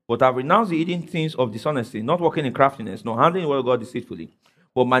not, but have renounced the hidden things of dishonesty, not walking in craftiness, nor handling the word of God deceitfully,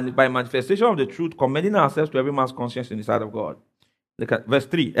 but by manifestation of the truth, commending ourselves to every man's conscience in the sight of God. Look at verse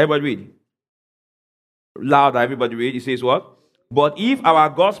 3. Everybody read. Louder, everybody read. It says what? But if our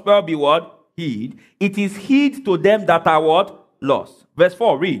gospel be what? Hid, it is hid to them that are what? Lost. Verse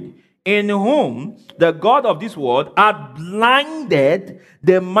 4, read. In whom the God of this world hath blinded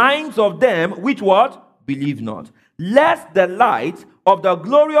the minds of them which what? Believe not. Lest the light of the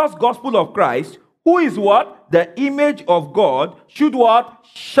glorious gospel of Christ, who is what? The image of God, should what?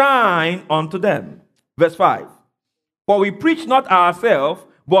 Shine unto them. Verse 5. For we preach not ourselves,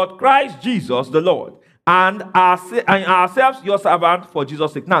 but Christ Jesus the Lord, and ourselves your servant for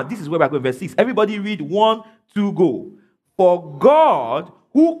Jesus' sake. Now, this is where we're going. Verse 6. Everybody read 1, 2, go. For God,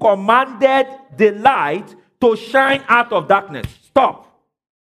 who commanded the light to shine out of darkness. Stop.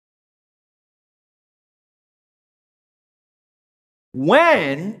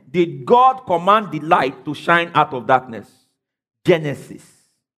 When did God command the light to shine out of darkness? Genesis.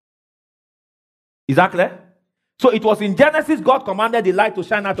 Is that clear? So it was in Genesis God commanded the light to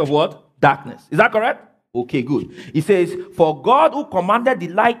shine out of what? Darkness. Is that correct? Okay, good. It says, for God who commanded the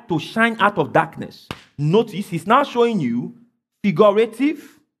light to shine out of darkness. Notice, he's now showing you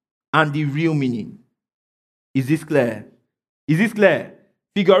figurative and the real meaning. Is this clear? Is this clear?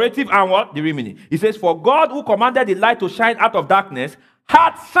 Figurative and what? The real meaning. It says, for God who commanded the light to shine out of darkness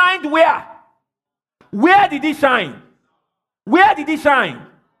had shined where? Where did he shine? Where did he shine?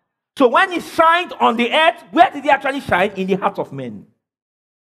 So when he shined on the earth, where did he actually shine? In the hearts of men.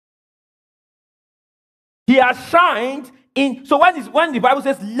 He has shined in. So when the Bible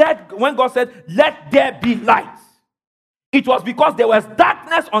says, when God said, let there be light, it was because there was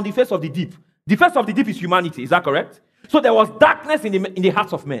darkness on the face of the deep. The face of the deep is humanity. Is that correct? So there was darkness in the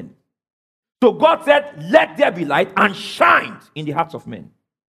hearts of men. So God said, let there be light, and shined in the hearts of men.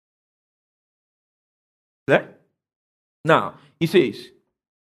 There? Now, he says,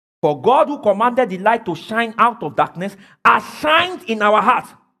 for God who commanded the light to shine out of darkness has shined in our hearts.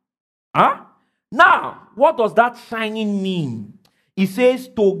 Huh? Now, what does that shining mean? It says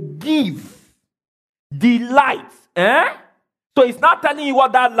to give the light. So it's not telling you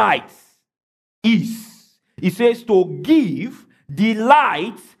what that light is. It says to give the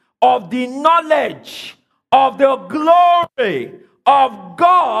light of the knowledge of the glory of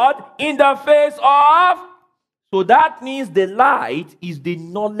God in the face of. So that means the light is the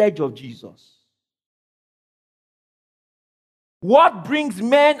knowledge of Jesus. What brings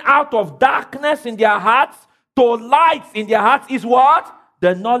men out of darkness in their hearts to light in their hearts is what?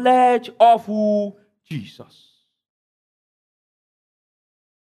 The knowledge of who? Jesus.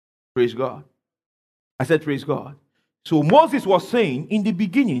 Praise God. I said praise God. So Moses was saying, in the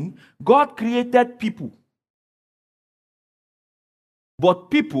beginning, God created people.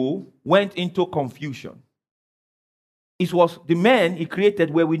 But people went into confusion. It was the men he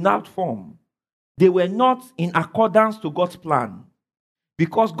created were without form. They were not in accordance to God's plan.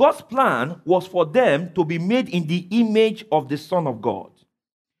 Because God's plan was for them to be made in the image of the Son of God.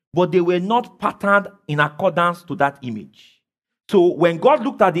 But they were not patterned in accordance to that image. So when God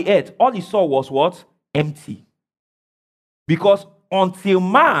looked at the earth, all he saw was what? Empty. Because until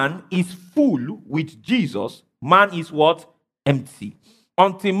man is full with Jesus, man is what? Empty.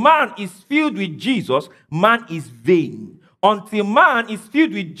 Until man is filled with Jesus, man is vain. Until man is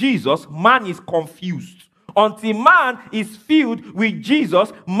filled with Jesus, man is confused. Until man is filled with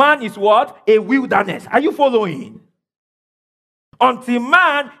Jesus, man is what? A wilderness. Are you following? Until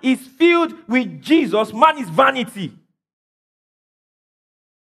man is filled with Jesus, man is vanity.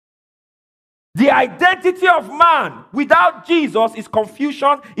 The identity of man without Jesus is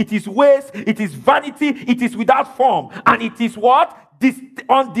confusion, it is waste, it is vanity, it is without form. And it is what? This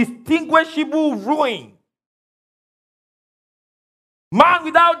undistinguishable ruin. Man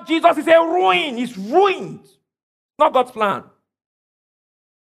without Jesus is a ruin. It's ruined. Not God's plan.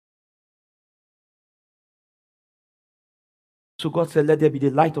 So God said, let there be the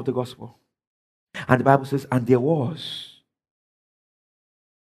light of the gospel. And the Bible says, and there was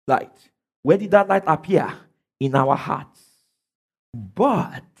light. Where did that light appear? In our hearts.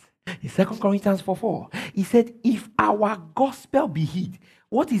 But in 2 Corinthians 4:4, he said, if our gospel be hid,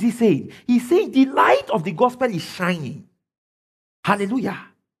 what is he saying? He's saying the light of the gospel is shining. Hallelujah.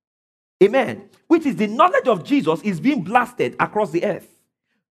 Amen. Which is the knowledge of Jesus is being blasted across the earth.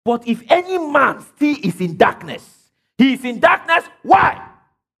 But if any man still is in darkness, he is in darkness. Why?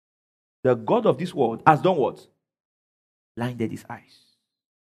 The God of this world has done what? Blinded his eyes.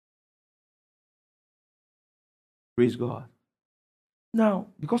 Praise God. Now,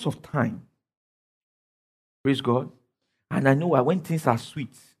 because of time, praise God, and I know when things are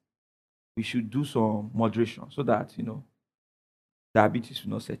sweet, we should do some moderation so that, diabetes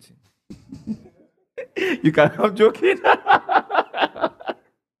will not set in. You can, I'm joking.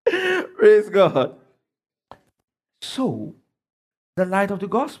 Praise God. So, the light of the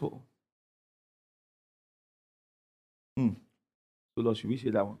gospel. So, Lord, should we say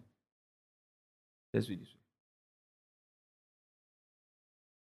that one? Let's read this one.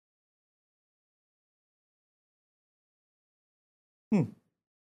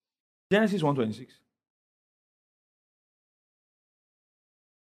 Genesis 1:26.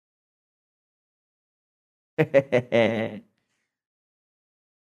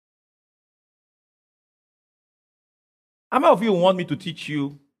 How many of you want me to teach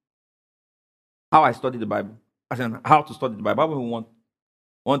you how I study the Bible? As in how to study the Bible. How many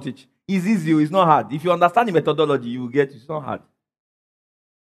want teach? It's easy, it's not hard. If you understand the methodology, you will get it. It's not hard.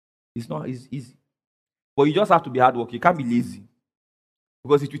 It's easy. But you just have to be hard work. You can't be lazy.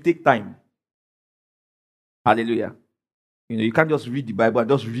 Because it will take time. Hallelujah. You can't just read the Bible and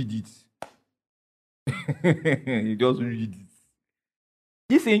just read it. You just read it.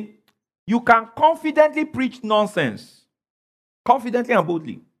 Listen, you can confidently preach nonsense. Confidently and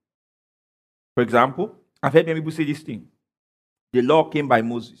boldly. For example, I've heard many people say this thing. The law came by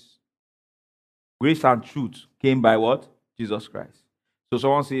Moses. Grace and truth came by what? Jesus Christ. So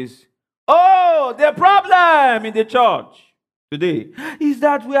someone says, oh, the problem in the church today is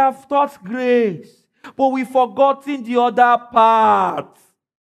that we have taught grace, but we've forgotten the other part,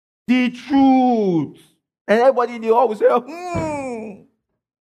 the truth. And everybody in the hall will say,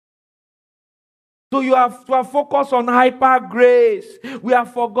 So you have to focus on hyper grace. We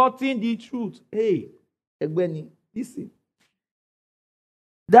have forgotten the truth. Hey, Egbeni, listen.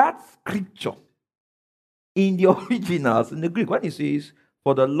 That scripture in the originals, in the Greek, when it says,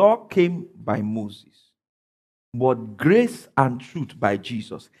 for the law came by Moses, but grace and truth by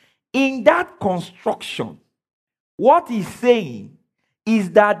Jesus. In that construction, what he's saying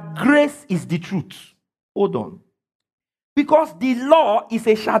is that grace is the truth. Hold on. Because the law is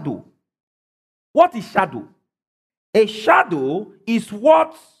a shadow. What is shadow? A shadow is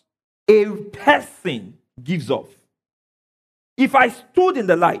what a person gives off. If I stood in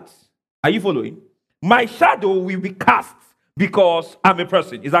the light, are you following? My shadow will be cast because I'm a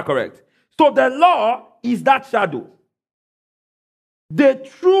person. Is that correct? So the law is that shadow. The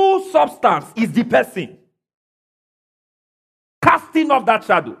true substance is the person casting off that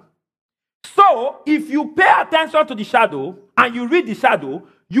shadow. So if you pay attention to the shadow and you read the shadow,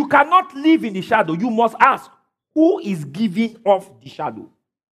 you cannot live in the shadow. You must ask, who is giving off the shadow?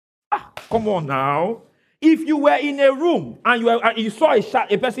 Come on now. If you were in a room and you saw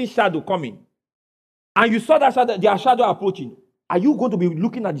a person's shadow coming, and you saw that shadow, their shadow approaching, are you going to be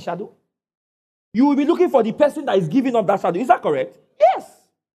looking at the shadow? You will be looking for the person that is giving up that shadow. Is that correct? Yes.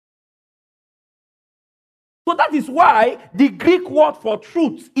 So that is why the Greek word for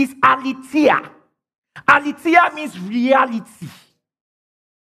truth is aletheia. Aletheia means reality.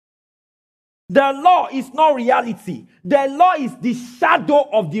 The law is not reality. The law is the shadow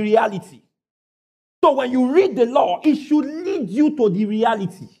of the reality. So when you read the law, it should lead you to the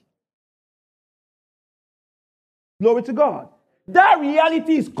reality. Glory to God. That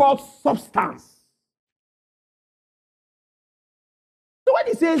reality is called substance. So when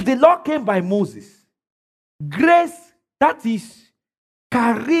he says the law came by Moses, grace, that is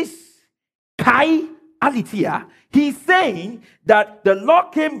charis, kai, aletheia, he's saying that the law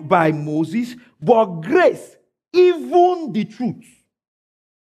came by Moses, but grace, even the truth,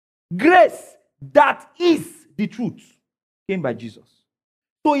 grace that is the truth, came by Jesus.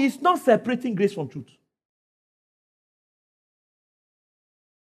 So he's not separating grace from truth.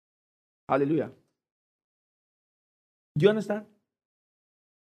 Hallelujah. Do you understand?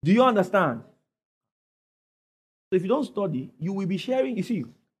 Do you understand? So if you don't study, you will be sharing. You see,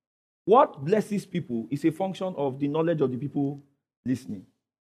 what blesses people is a function of the knowledge of the people listening.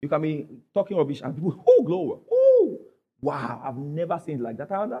 You can be talking rubbish and people, oh, glory, oh, wow, I've never seen it like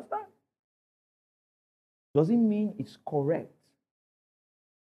that. I understand. Doesn't mean it's correct.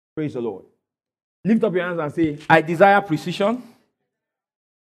 Praise the Lord. Lift up your hands and say, I desire precision.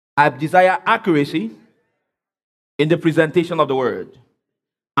 I desire accuracy in the presentation of the word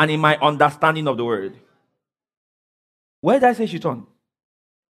and in my understanding of the word. Where did I say Shiton?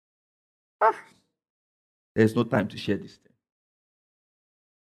 There's no time to share this thing.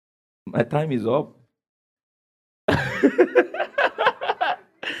 My time is up. My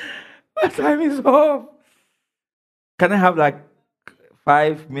time is up. Can I have like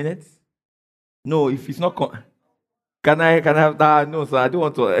 5 minutes? No, if it's not... Can I have that? No, sir, I don't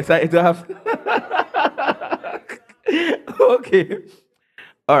want to. I don't have... Okay.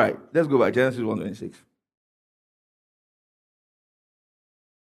 All right, let's go back. Genesis 1:26.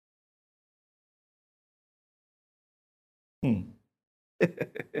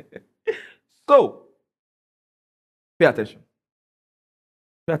 So, pay attention.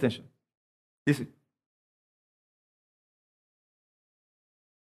 Pay attention. Listen.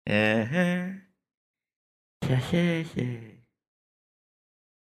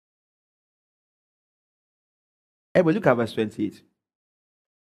 Everybody look at verse 28.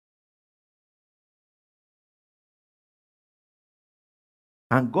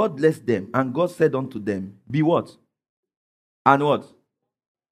 And God blessed them, and God said unto them, be what? And what?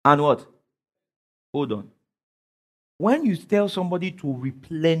 And what? Hold on. When you tell somebody to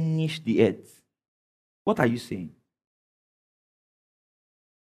replenish the earth, what are you saying?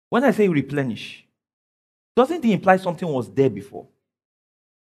 When I say replenish, doesn't it imply something was there before?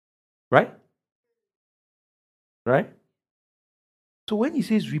 Right? Right? So when he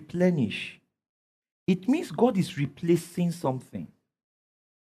says replenish, it means God is replacing something.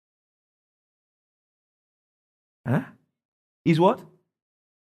 Huh? Is what?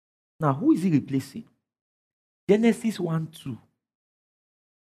 Now, who is he replacing? Genesis 1:2.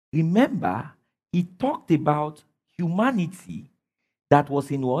 Remember, he talked about humanity that was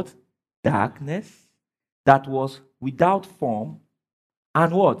in what? Darkness, that was without form,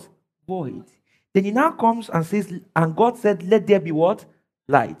 and what? Void. Then he now comes and says, and God said, let there be what?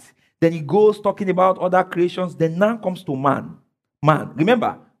 Light. Then he goes talking about other creations. Then now comes to man. Man.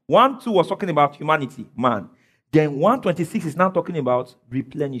 Remember, 1:2 was talking about humanity, man. Then 1:26 is now talking about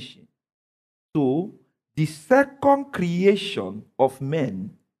replenishing. So, the second creation of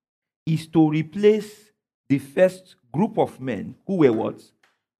men is to replace the first group of men who were what?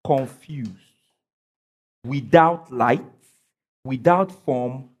 Confused. Without light, without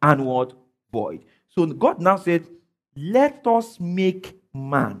form, and what? Void. So God now said, let us make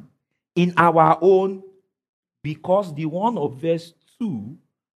man in our own, because the one of verse 2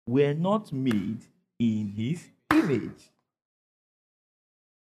 were not made in his image.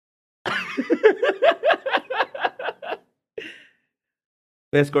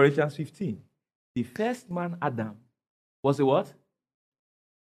 1 Corinthians 15. The first man, Adam, was a what?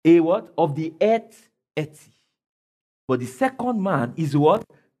 A what? Of the earth, earthy. But the second man is what?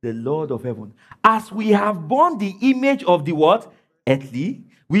 The Lord of heaven. As we have borne the image of the what? Earthly,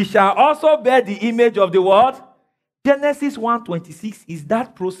 we shall also bear the image of the what? Genesis 1:26 is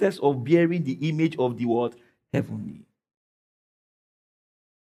that process of bearing the image of the what? Heavenly.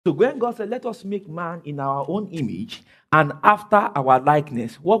 So when God said, let us make man in our own image and after our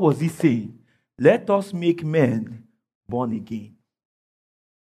likeness, what was he saying? Let us make men born again.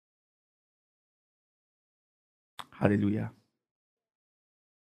 Hallelujah.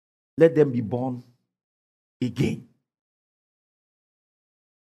 Let them be born again.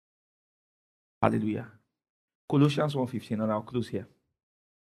 Hallelujah. Colossians 1:15, and I'll close here.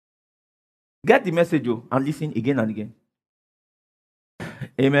 Get the message, and listen again and again.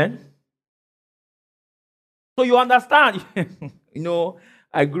 Amen. So you understand,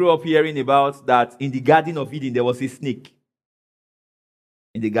 I grew up hearing about that in the Garden of Eden, there was a snake.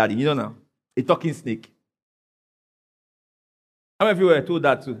 In the garden, now, a talking snake. How many of you were told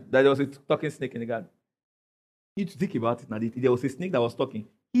that too? That there was a talking snake in the garden? You need to think about it now. There was a snake that was talking.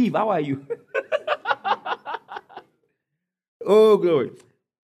 Eve, how are you? Oh, glory.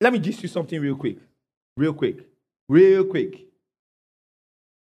 Let me just do something real quick.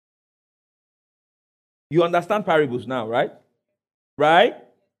 You understand parables now, right? Right?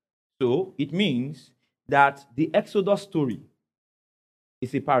 So it means that the Exodus story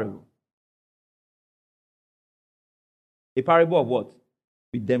is a parable. A parable of what?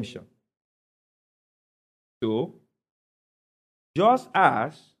 Redemption. So, just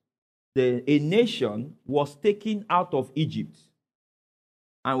as a nation was taken out of Egypt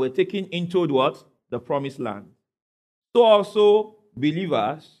and were taken into what? The promised land. So also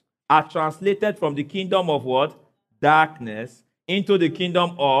believers are translated from the kingdom of what? Darkness into the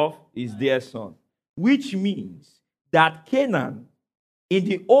kingdom of his dear son. Which means that Canaan in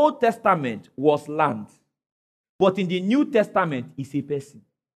the Old Testament was land, but in the New Testament is a person.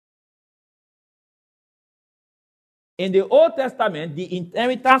 In the Old Testament, the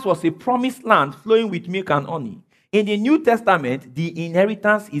inheritance was a promised land flowing with milk and honey. In the New Testament, the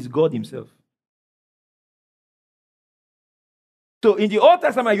inheritance is God himself. So in the Old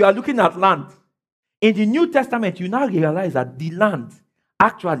Testament, you are looking at land. In the New Testament, you now realize that the land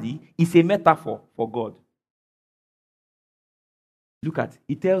actually is a metaphor for God. Look at,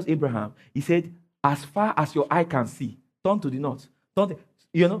 he tells Abraham, he said, as far as your eye can see, turn to the north.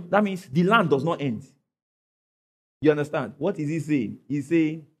 That means the land does not end. You understand? What is he saying? He's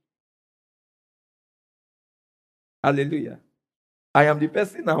saying, hallelujah, I am the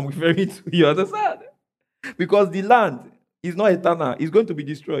person I'm referring to. You understand? Because the land is not eternal. It's going to be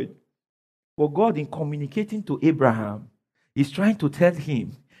destroyed. But God, in communicating to Abraham, is trying to tell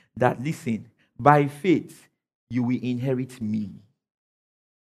him that, listen, by faith, you will inherit me.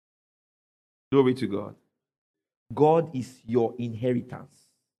 Glory to God. God is your inheritance.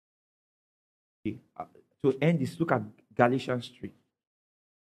 Okay. To end this, look at Galatians 3.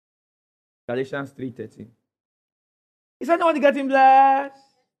 Galatians 3:13. Is anyone getting blessed?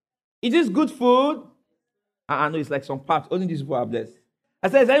 Is this good food? I know it's like some parts. Only these people are blessed. I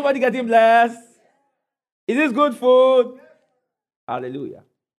said, is anybody getting blessed? Is this good food? Hallelujah.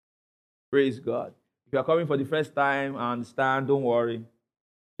 Praise God. If you are coming for the first time, I understand. Don't worry.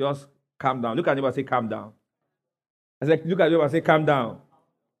 Just calm down. Look at them and say, calm down. I said, look at them and say, calm down.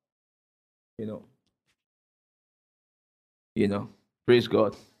 Praise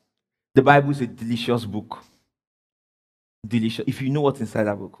God. The Bible is a delicious book. Delicious. If you know what's inside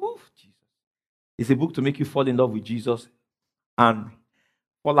that book, Jesus. It's a book to make you fall in love with Jesus and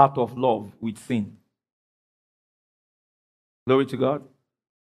fall out of love with sin. Glory to God.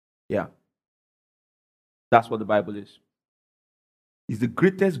 Yeah. That's what the Bible is. It's the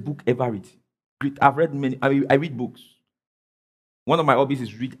greatest book ever written. I've read many. I read books. One of my hobbies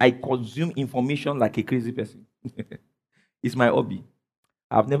is read. I consume information like a crazy person. It's my hobby.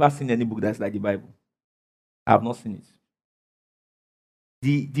 I've never seen any book that's like the Bible. I have not seen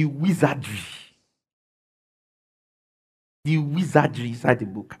it. The wizardry. The wizardry inside the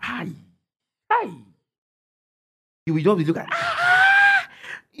book. Hi. You will just look at,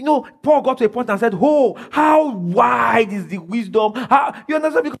 Paul got to a point and said, oh, how wide is the wisdom? You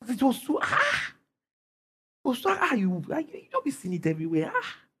understand? Because it was so, you don't be seeing it everywhere.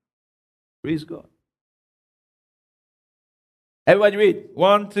 Praise God. Everybody read.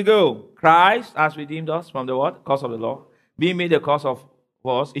 1 to go. Christ has redeemed us from the what? Curse of the law. Being made the curse of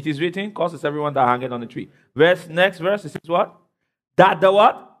us. It is written, curse is everyone that hangeth on the tree. Next verse, it says what? That the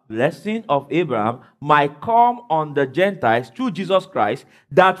what? Blessing of Abraham might come on the Gentiles through Jesus Christ,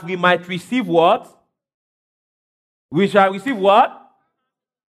 that we might receive what? We shall receive what?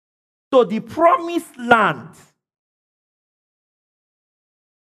 So the promised land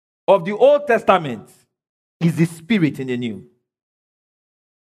of the Old Testament is the Spirit in the New.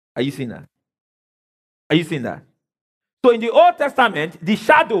 Are you seeing that? Are you seeing that? So in the Old Testament, the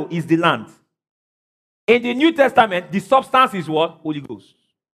shadow is the land. In the New Testament, the substance is what? Holy Ghost.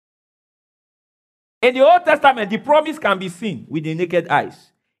 In the Old Testament, the promise can be seen with the naked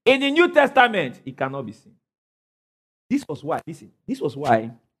eyes. In the New Testament, it cannot be seen. This was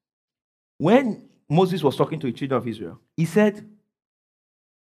why, when Moses was talking to the children of Israel. He said,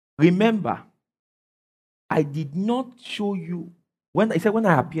 remember, I did not show you, when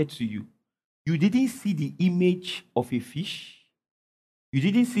I appeared to you, you didn't see the image of a fish. You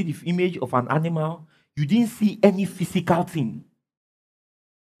didn't see the image of an animal. You didn't see any physical thing.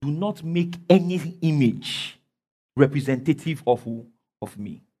 Do not make any image representative of who? Of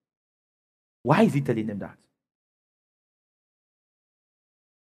me. Why is he telling them that?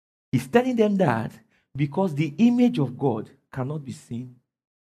 He's telling them that because the image of God cannot be seen.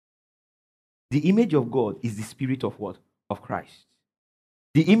 The image of God is the spirit of what? Of Christ.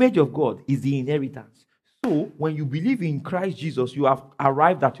 The image of God is the inheritance. So, when you believe in Christ Jesus, you have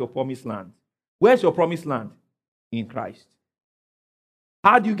arrived at your promised land. Where's your promised land? In Christ.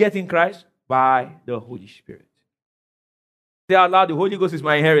 How do you get in Christ? By the Holy Spirit. Say out loud, the Holy Ghost is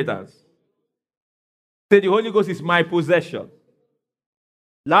my inheritance. Say, the Holy Ghost is my possession.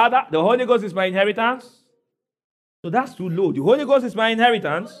 Louder, the Holy Ghost is my inheritance. So that's too low. The Holy Ghost is my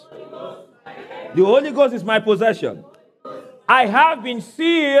inheritance. The Holy Ghost is my possession. I have been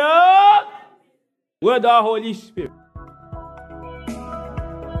sealed with the Holy Spirit.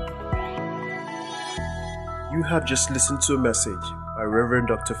 You have just listened to a message by Reverend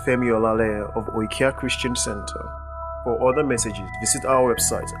Dr. Femi Olaleye of Oikea Christian Center. For other messages, visit our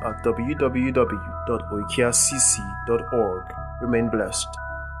website at www.oikeacc.org. Remain blessed.